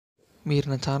మీరు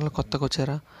నా ఛానల్ కొత్తగా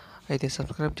వచ్చారా అయితే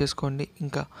సబ్స్క్రైబ్ చేసుకోండి,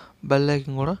 ఇంకా బెల్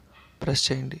ఐకాన్ కూడా ప్రెస్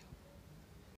చేయండి.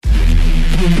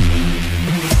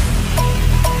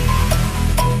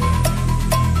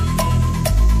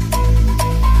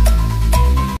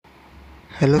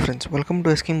 Hello friends, welcome to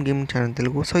SKM gaming channel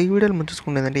Telugu. సో ఈ వీడియోలో మనం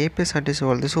చూసుకునేదంటే APSRTC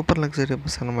వాళ్ళది సూపర్ లగ్జరీ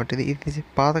బస్ అనమాట. ఇది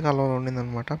పాతకాలంలో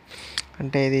ఉండిందనమాట.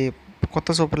 అంటే ఇది కొత్త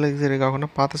సూపర్ లగ్జరీ కాకుండా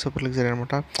పాత సూపర్ లగ్జరీ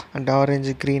అనమాట. అంటే ఆరెంజ్,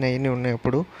 గ్రీన్ అవన్నీ ఉన్నాయి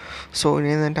అప్పుడు. సో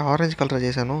నేనేంటంటే ఆరెంజ్ కలర్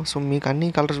చేశాను. సో మీకు అన్ని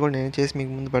కలర్స్ కూడా నేను చేసి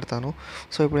మీకు ముందు పెడతాను.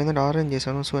 సో ఇప్పుడు ఏంటంటే ఆరెంజ్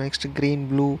చేశాను. So next green,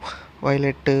 blue,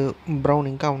 violet, brown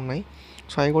ఇంకా ఉన్నాయి.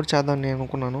 సో అవి కూడా చేద్దామని నేను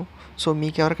అనుకున్నాను. సో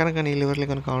మీకు ఎవరికైనా కానీ లివర్లీ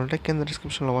కనుక కావాలంటే కింద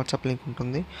డిస్క్రిప్షన్లో వాట్సాప్ లింక్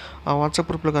ఉంటుంది. ఆ వాట్సాప్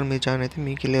గ్రూప్లో కానీ మీరు జాయిన్ అయితే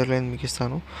మీకు లివర్లీ మీకు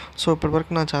ఇస్తాను. సో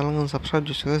ఇప్పటివరకు నా ఛానల్ కానీ సబ్స్క్రైబ్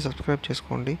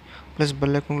చేసుకోండి, ప్లస్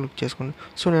బెల్ ఐకాన్ క్లిక్ చేసుకోండి.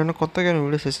 సో నేను కొత్తగా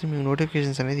వీడియోస్ చేస్తే మీకు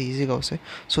నోటిఫికేషన్స్ అనేది ఈజీగా వస్తాయి.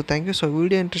 So thank you. So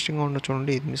video ఇంట్రెస్టింగ్గా ఉండదు,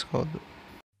 చూడండి, ఇది మిస్ కావద్దు.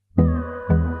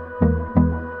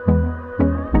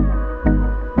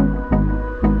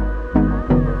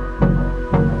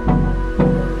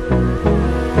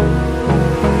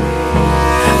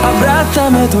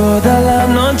 Abrázame toda la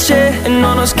noche, no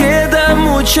nos queda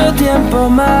mucho tiempo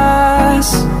más.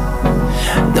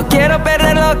 No quiero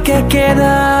perder lo que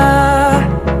queda.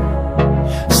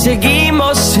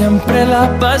 Seguimos siempre la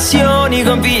pasión y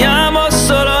confiamos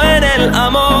solo en el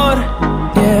amor.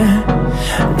 Yeah.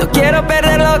 No quiero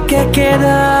perder lo que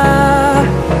queda.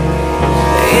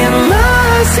 Y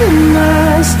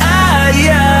más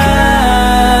allá.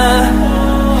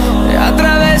 A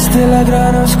través de la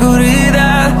gran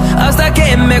oscuridad, hasta que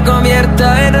me convierta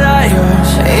en rayos.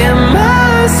 Y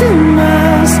más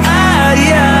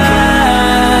allá.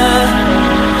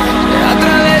 A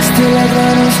través de la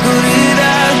gran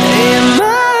oscuridad. Y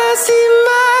más allá.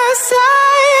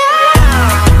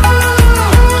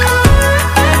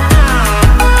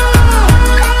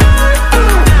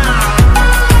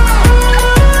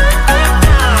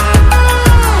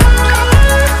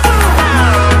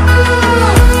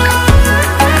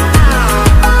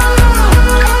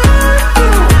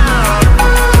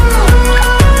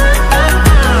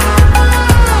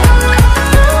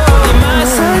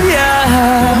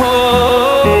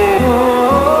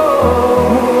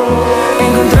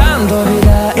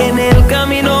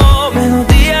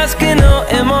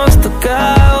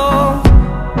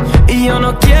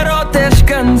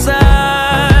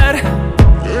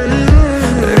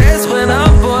 Resuena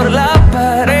por la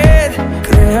pared,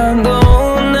 creando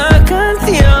una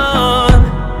canción.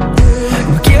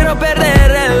 No quiero perder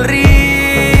el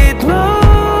ritmo.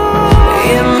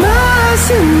 Y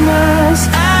más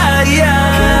allá.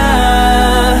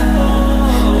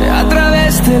 A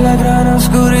través de la gran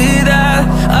oscuridad,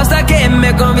 hasta que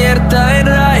me convierta en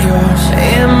rayos.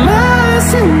 Y más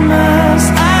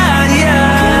allá.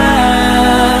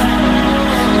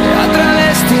 A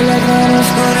través de la gran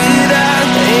oscuridad.